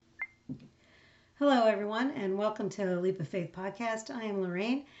Hello, everyone, and welcome to Leap of Faith podcast. I am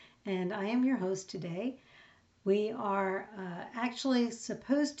Lorraine, and I am your host today. We are actually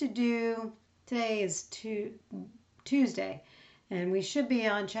supposed to do, today is Tuesday, and we should be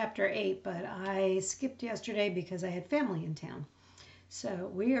on chapter 8, but I skipped yesterday because I had family in town.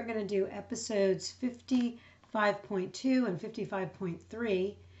 So we are going to do episodes 55.2 and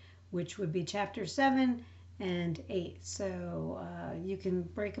 55.3, which would be chapter 7 and 8. So you can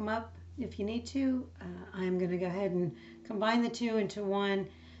break them up if you need to. I'm going to go ahead and combine the two into one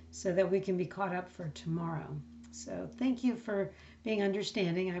so that we can be caught up for tomorrow. So thank you for being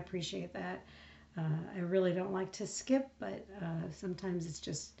understanding. I appreciate that. I really don't like to skip, but sometimes it's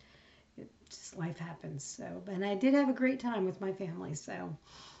just life happens. So, and I did have a great time with my family. So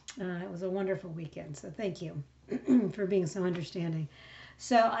it was a wonderful weekend. So thank you for being so understanding.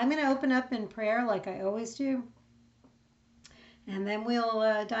 So I'm going to open up in prayer like I always do. And then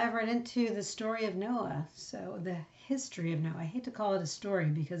we'll dive right into the story of Noah. So the history of Noah. I hate to call it a story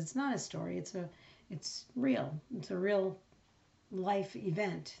because it's not a story. It's real. It's a real life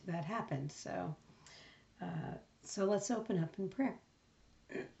event that happened. So let's open up in prayer.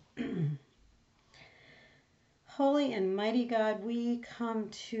 Holy and mighty God, we come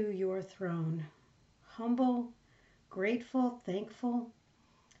to your throne, humble, grateful, thankful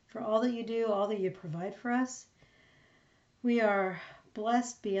for all that you do, all that you provide for us. We are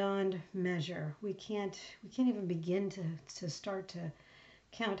blessed beyond measure. We can't even begin to start to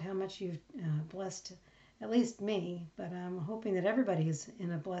count how much you've blessed, at least me, but I'm hoping that everybody is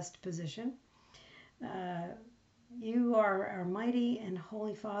in a blessed position. You are our mighty and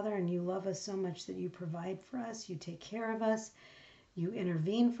holy Father, and you love us so much that you provide for us, you take care of us, you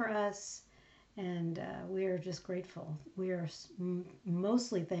intervene for us, and we are just grateful. We are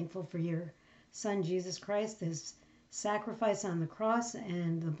mostly thankful for your Son, Jesus Christ, his sacrifice on the cross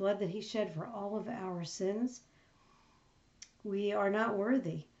and the blood that he shed for all of our sins. We are not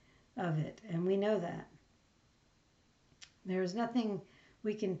worthy of it, and we know that. There is nothing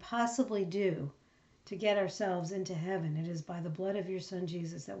we can possibly do to get ourselves into heaven. It is by the blood of your Son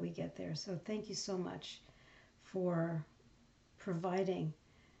Jesus that we get there. So thank you so much for providing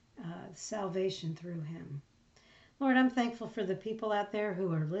salvation through him. Lord, I'm thankful for the people out there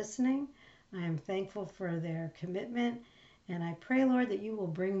who are listening. I am thankful for their commitment, and I pray, Lord, that you will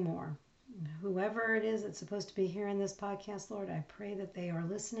bring more. Whoever it is that's supposed to be hearing this podcast, Lord, I pray that they are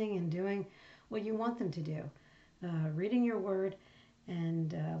listening and doing what you want them to do, reading your word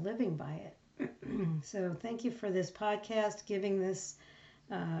and living by it. So thank you for this podcast, giving this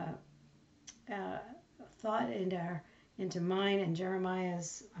thought into mine and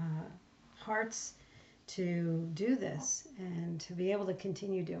Jeremiah's hearts to do this and to be able to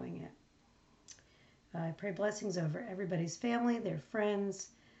continue doing it. I pray blessings over everybody's family, their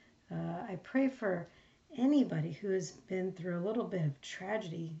friends. I pray for anybody who has been through a little bit of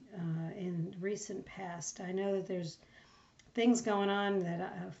tragedy in recent past. I know that there's things going on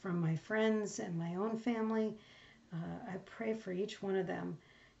that from my friends and my own family. I pray for each one of them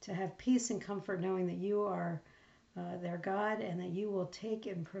to have peace and comfort knowing that you are their God and that you will take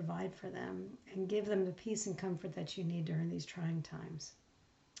and provide for them and give them the peace and comfort that you need during these trying times.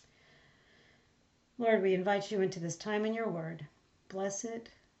 Lord, we invite you into this time in your word. Bless it,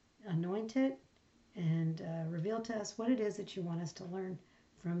 anoint it, and reveal to us what it is that you want us to learn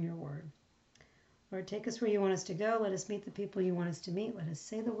from your word. Lord, take us where you want us to go. Let us meet the people you want us to meet. Let us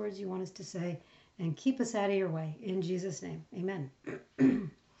say the words you want us to say, and keep us out of your way. In Jesus' name, amen.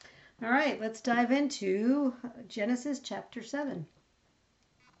 All right, let's dive into Genesis chapter 7.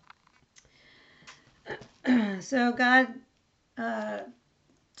 So God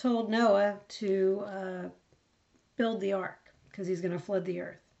told Noah to build the ark because he's going to flood the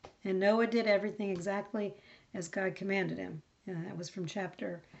earth. And Noah did everything exactly as God commanded him. And that was from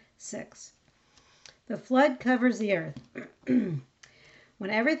chapter 6. The flood covers the earth. When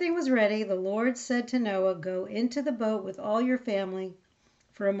everything was ready, the Lord said to Noah, "Go into the boat with all your family,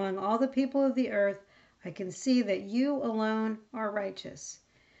 for among all the people of the earth I can see that you alone are righteous.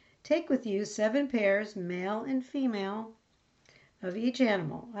 Take with you 7 pairs, male and female, of each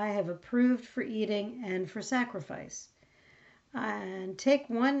animal I have approved for eating and for sacrifice. And take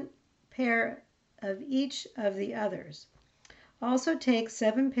 1 pair of each of the others. Also take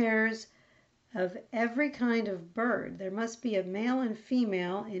 7 pairs of every kind of bird. There must be a male and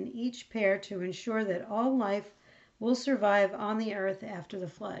female in each pair to ensure that all life will survive on the earth after the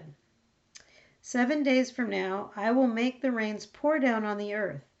flood. 7 days from now, I will make the rains pour down on the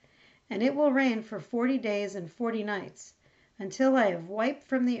earth, and it will rain for 40 days and 40 nights, until I have wiped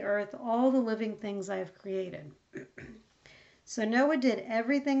from the earth all the living things I have created." So Noah did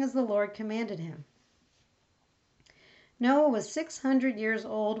everything as the Lord commanded him. Noah was 600 years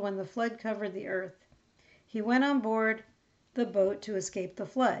old when the flood covered the earth. He went on board the boat to escape the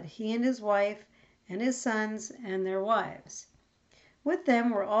flood, he and his wife and his sons and their wives. With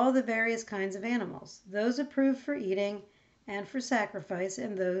them were all the various kinds of animals, those approved for eating and for sacrifice,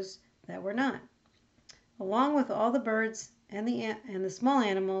 and those that were not, along with all the birds and the small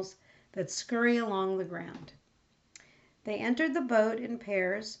animals that scurry along the ground. They entered the boat in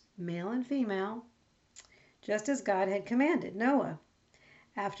pairs, male and female, just as God had commanded Noah.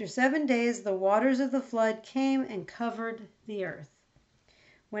 After 7 days, the waters of the flood came and covered the earth.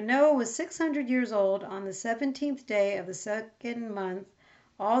 When Noah was 600 years old, on the 17th day of the second month,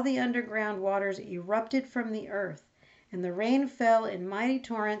 all the underground waters erupted from the earth, and the rain fell in mighty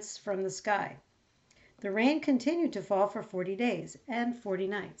torrents from the sky. The rain continued to fall for 40 days and 40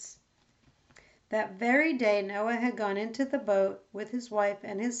 nights. That very day Noah had gone into the boat with his wife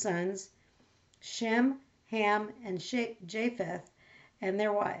and his sons, Shem, Ham, and Japheth, and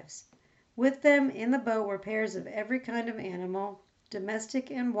their wives. With them in the boat were pairs of every kind of animal,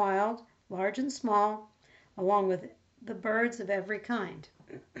 domestic and wild, large and small, along with the birds of every kind.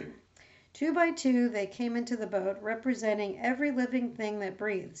 2 by 2 they came into the boat, representing every living thing that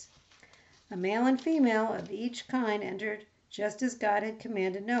breathes. A male and female of each kind entered, just as God had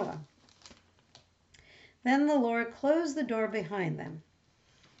commanded Noah. Then the Lord closed the door behind them.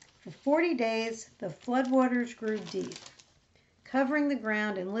 For 40 days the floodwaters grew deep, covering the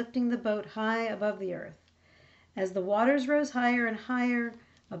ground and lifting the boat high above the earth. As the waters rose higher and higher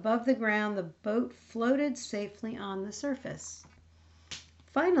above the ground, the boat floated safely on the surface.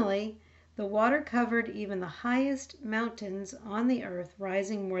 Finally, the water covered even the highest mountains on the earth,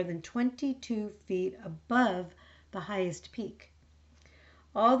 rising more than 22 feet above the highest peak.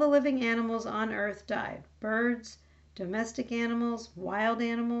 All the living animals on earth died: birds, domestic animals, wild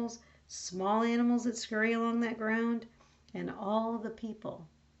animals, small animals that scurry along that ground, and all the people.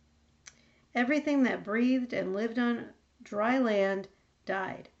 Everything that breathed and lived on dry land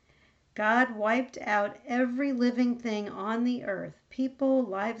died. God wiped out every living thing on the earth: people,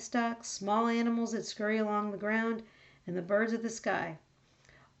 livestock, small animals that scurry along the ground, and the birds of the sky.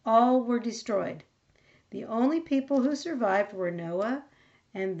 All were destroyed. The only people who survived were Noah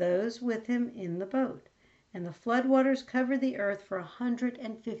and those with him in the boat, and the floodwaters covered the earth for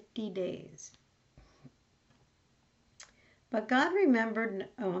 150 days. But God remembered,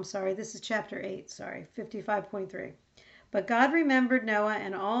 this is chapter 8, 55.3. But God remembered Noah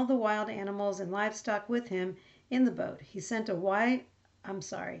and all the wild animals and livestock with him in the boat. He sent a wind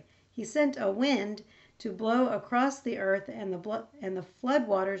to blow across the earth, and the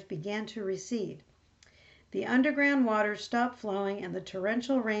floodwaters began to recede. The underground waters stopped flowing, and the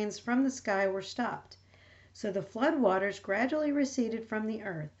torrential rains from the sky were stopped. So the floodwaters gradually receded from the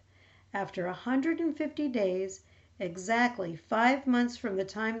earth. After 150 days, exactly 5 months from the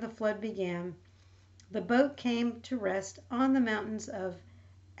time the flood began, the boat came to rest on the mountains of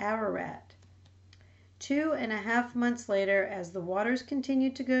Ararat. 2.5 months later, as the waters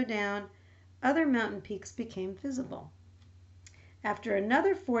continued to go down, other mountain peaks became visible. After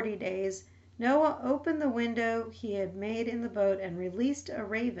another 40 days, Noah opened the window he had made in the boat and released a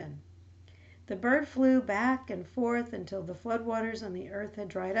raven. The bird flew back and forth until the floodwaters on the earth had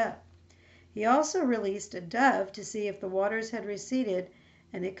dried up. He also released a dove to see if the waters had receded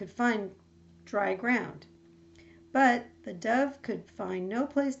and it could find dry ground. But the dove could find no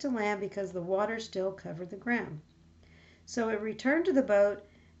place to land because the water still covered the ground. So it returned to the boat,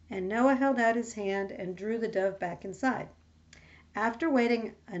 and Noah held out his hand and drew the dove back inside. After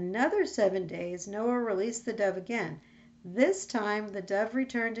waiting another 7 days, Noah released the dove again. This time the dove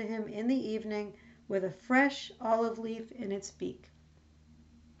returned to him in the evening with a fresh olive leaf in its beak.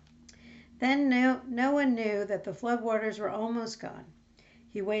 Then Noah knew that the floodwaters were almost gone.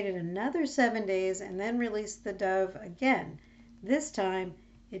 He waited another 7 days and then released the dove again. This time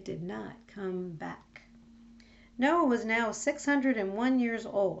it did not come back. Noah was now 601 years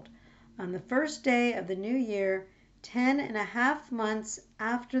old. On the first day of the new year, 10.5 months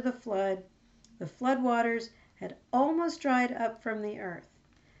after the floodwaters had almost dried up from the earth.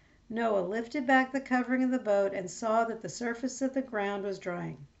 Noah lifted back the covering of the boat and saw that the surface of the ground was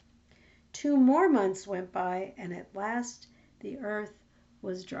drying. 2 more months went by, and at last the earth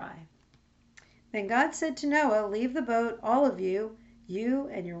was dry. Then God said to Noah, "Leave the boat, all of you, you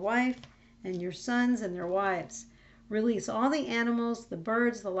and your wife and your sons and their wives. Release all the animals, the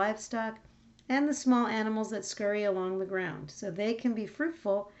birds, the livestock, and the small animals that scurry along the ground, so they can be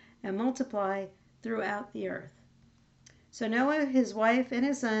fruitful and multiply throughout the earth." So Noah, his wife, and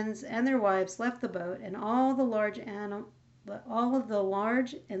his sons and their wives left the boat, and all of the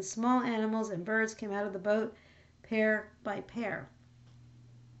large and small animals and birds came out of the boat, pair by pair.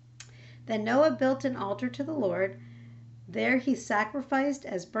 Then Noah built an altar to the Lord. There he sacrificed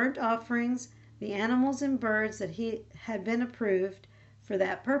as burnt offerings the animals and birds that he had been approved for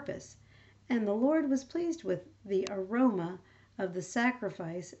that purpose. And the Lord was pleased with the aroma of the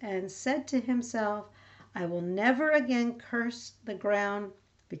sacrifice and said to himself, I will never again curse the ground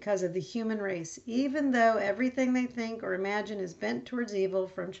because of the human race, even though everything they think or imagine is bent towards evil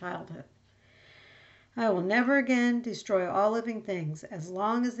from childhood. I will never again destroy all living things. As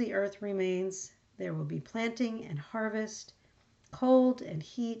long as the earth remains, there will be planting and harvest, cold and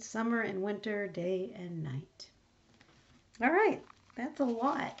heat, summer and winter, day and night. All right, that's a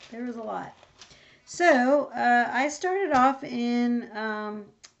lot. There was a lot. So I started off in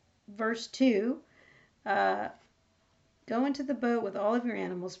verse 2. Go into the boat with all of your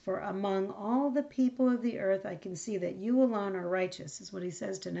animals, for among all the people of the earth I can see that you alone are righteous, is what he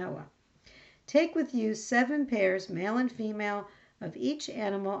says to Noah. Take with you 7 pairs, male and female, of each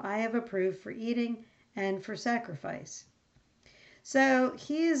animal I have approved for eating and for sacrifice. So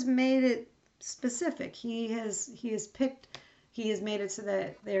he has made it specific. He has made it so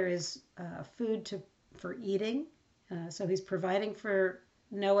that there is food for eating. So he's providing for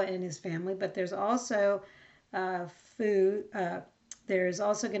Noah and his family, but there's also food. There's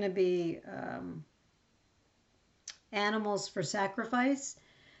also going to be animals for sacrifice.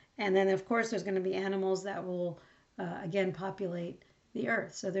 And then, of course, there's going to be animals that will, again, populate the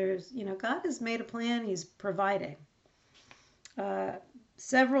earth. So there's, God has made a plan. He's providing.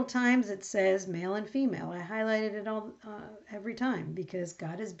 Several times it says male and female. I highlighted it all every time because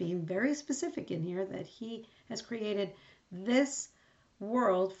God is being very specific in here that he has created this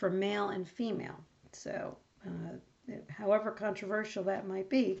world for male and female. So however controversial that might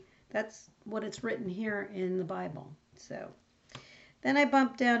be, that's what it's written here in the Bible. So then I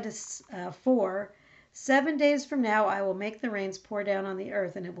bumped down to 4. 7 days from now I will make the rains pour down on the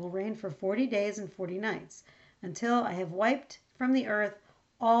earth, and it will rain for 40 days and 40 nights, until I have wiped from the earth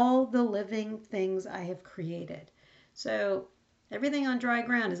all the living things I have created. So everything on dry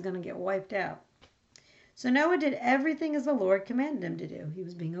ground is going to get wiped out. So Noah did everything as the Lord commanded him to do. He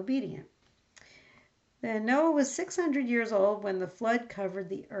was being obedient. Then Noah was 600 years old when the flood covered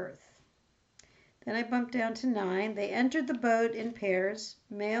the earth. Then I bumped down to 9. They entered the boat in pairs,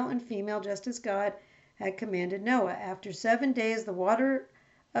 male and female, just as God had commanded Noah. After 7 days, the water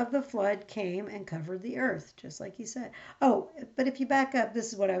of the flood came and covered the earth, just like he said. Oh, but if you back up,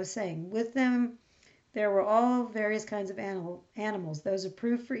 this is what I was saying. With them, there were all various kinds of animals, those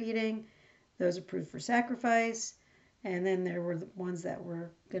approved for eating, those approved for sacrifice, and then there were the ones that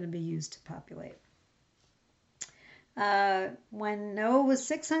were going to be used to populate. When Noah was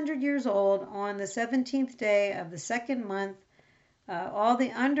 600 years old, on the 17th day of the 2nd month, all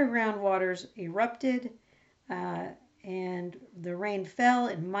the underground waters erupted, and the rain fell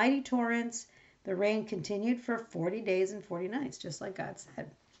in mighty torrents. The rain continued for 40 days and 40 nights, just like God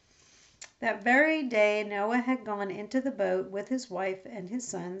said. That very day, Noah had gone into the boat with his wife and his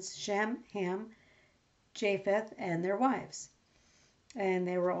sons, Shem, Ham, Japheth, and their wives. And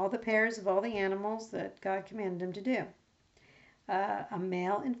they were all the pairs of all the animals that God commanded him to do. A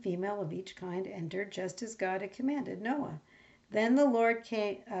male and female of each kind entered just as God had commanded Noah. Then the Lord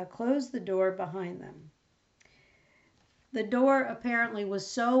closed the door behind them. The door apparently was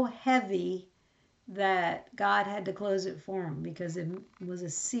so heavy that God had to close it for him because it was a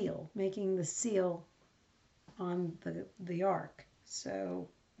seal, making the seal on the ark. So,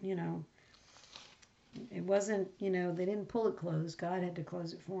 it wasn't, they didn't pull it closed. God had to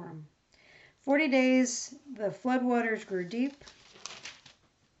close it for him. 40 days, the floodwaters grew deep,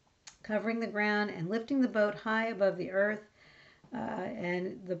 covering the ground and lifting the boat high above the earth.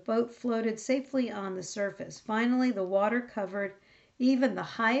 And the boat floated safely on the surface. Finally, the water covered even the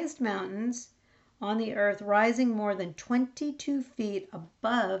highest mountains on the earth, rising more than 22 feet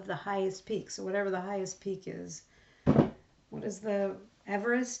above the highest peak. So whatever the highest peak is. What is the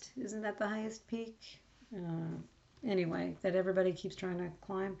Everest? Isn't that the highest peak? Anyway, that everybody keeps trying to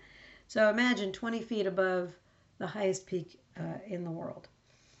climb. So imagine 20 feet above the highest peak in the world.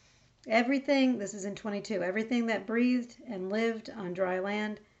 Everything, this is in 22, everything that breathed and lived on dry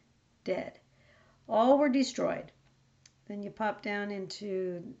land, dead. All were destroyed. Then you pop down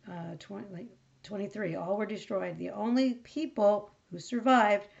into 23. All were destroyed. The only people who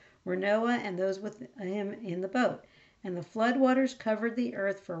survived were Noah and those with him in the boat. And the floodwaters covered the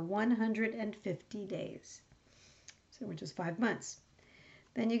earth for 150 days. So which is 5 months.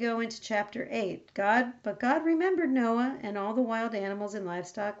 Then you go into chapter 8. But God remembered Noah and all the wild animals and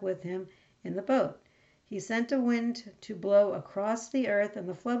livestock with him in the boat. He sent a wind to blow across the earth, and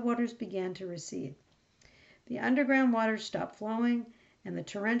the floodwaters began to recede. The underground waters stopped flowing, and the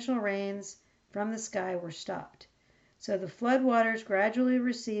torrential rains from the sky were stopped. So the flood waters gradually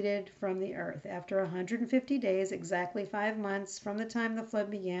receded from the earth. After 150 days, exactly 5 months from the time the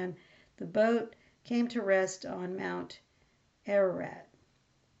flood began, the boat came to rest on Mount Ararat.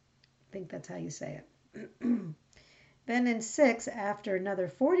 I think that's how you say it. Then in 6, after another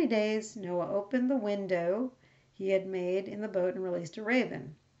 40 days, Noah opened the window he had made in the boat and released a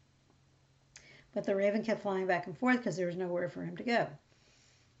raven. But the raven kept flying back and forth because there was nowhere for him to go.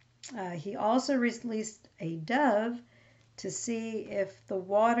 He also released a dove to see if the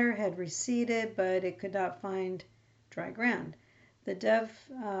water had receded, but it could not find dry ground. The dove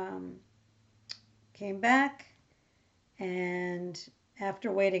came back, and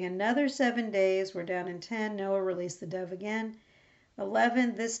after waiting another 7 days, we're down in 10, Noah released the dove again.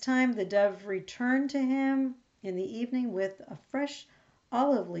 11, this time the dove returned to him in the evening with a fresh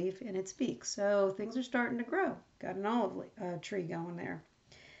olive leaf in its beak. So things are starting to grow. Got an olive tree going there.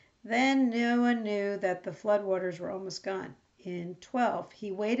 Then Noah knew that the floodwaters were almost gone. In 12,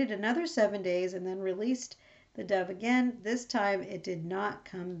 he waited another 7 days and then released the dove again. This time it did not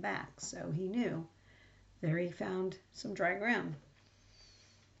come back, so he knew. There he found some dry ground.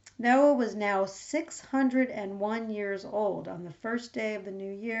 Noah was now 601 years old on the first day of the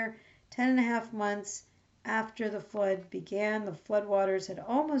new year, 10.5 months after the flood began. The floodwaters had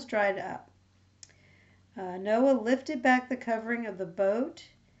almost dried up. Noah lifted back the covering of the boat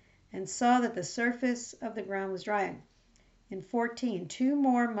and saw that the surface of the ground was drying. In 14, 2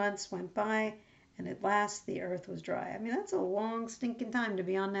 more months went by, and at last the earth was dry. I mean, that's a long stinking time to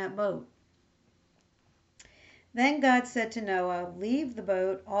be on that boat. Then God said to Noah, leave the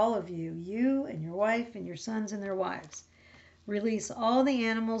boat, all of you, you and your wife and your sons and their wives. Release all the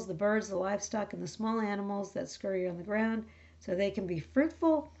animals, the birds, the livestock, and the small animals that scurry on the ground, so they can be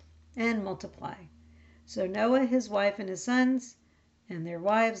fruitful and multiply. So Noah, his wife, and his sons and their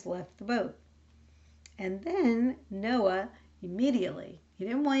wives left the boat. And then Noah immediately, he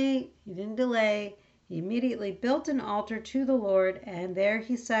didn't wait, he didn't delay, he immediately built an altar to the Lord, and there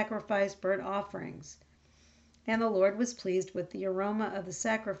he sacrificed burnt offerings. And the Lord was pleased with the aroma of the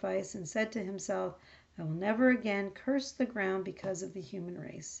sacrifice and said to himself, I will never again curse the ground because of the human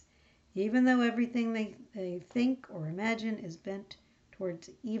race, even though everything they think or imagine is bent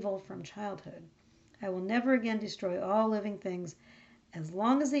towards evil from childhood. I will never again destroy all living things. As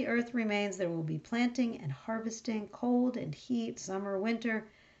long as the earth remains, there will be planting and harvesting, cold and heat, summer, winter,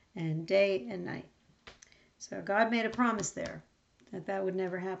 and day and night. So God made a promise there that that would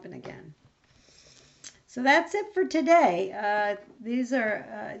never happen again. So that's it for today. These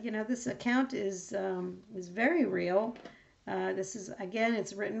are, this account is very real. This is, again,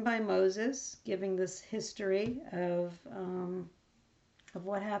 it's written by Moses, giving this history of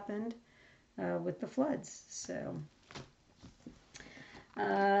what happened with the floods. So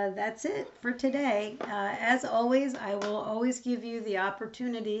that's it for today. As always, I will always give you the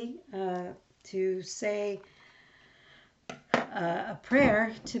opportunity to say a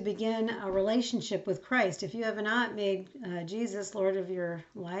prayer to begin a relationship with Christ. If you have not made Jesus Lord of your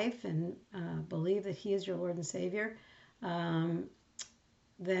life and believe that he is your Lord and Savior, then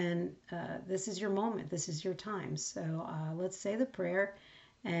this is your moment. This is your time. So let's say the prayer,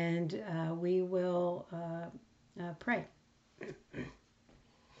 and we will pray.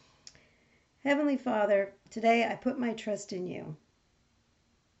 Heavenly Father, today I put my trust in you.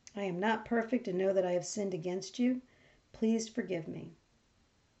 I am not perfect and know that I have sinned against you. Please forgive me.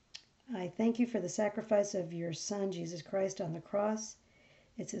 I thank you for the sacrifice of your Son, Jesus Christ, on the cross.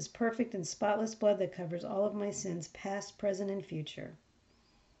 It's his perfect and spotless blood that covers all of my sins, past, present, and future.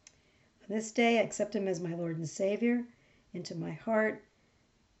 On this day, I accept him as my Lord and Savior, into my heart,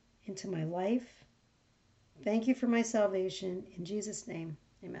 into my life. Thank you for my salvation. In Jesus' name,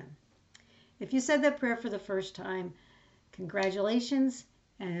 amen. If you said that prayer for the first time, congratulations.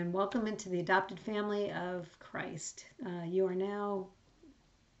 And welcome into the adopted family of Christ. You are now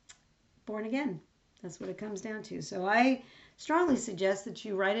born again. That's what it comes down to. So I strongly suggest that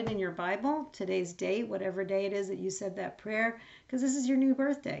you write it in your Bible, today's date, whatever day it is that you said that prayer, because this is your new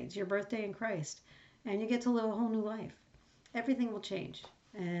birthday. It's your birthday in Christ. And you get to live a whole new life. Everything will change.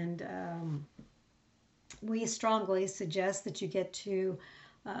 And we strongly suggest that you get to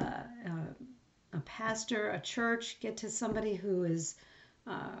a pastor, a church, get to somebody who is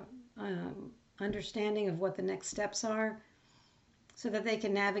understanding of what the next steps are so that they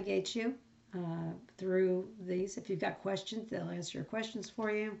can navigate you through these. If you've got questions, they'll answer your questions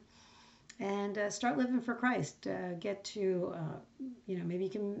for you. And start living for Christ. Get to, maybe you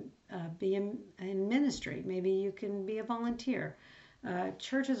can be in ministry. Maybe you can be a volunteer.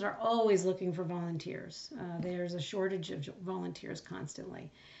 churches are always looking for volunteers. There's a shortage of volunteers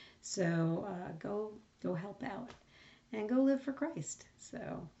constantly. So go help out and go live for Christ.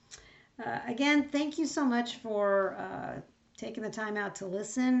 So again, thank you so much for taking the time out to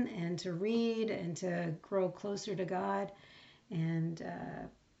listen and to read and to grow closer to God. And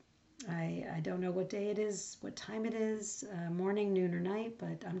I don't know what day it is, what time it is, morning, noon, or night,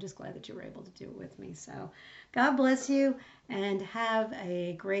 but I'm just glad that you were able to do it with me. So God bless you and have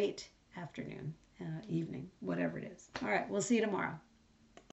a great afternoon, evening, whatever it is. All right, we'll see you tomorrow.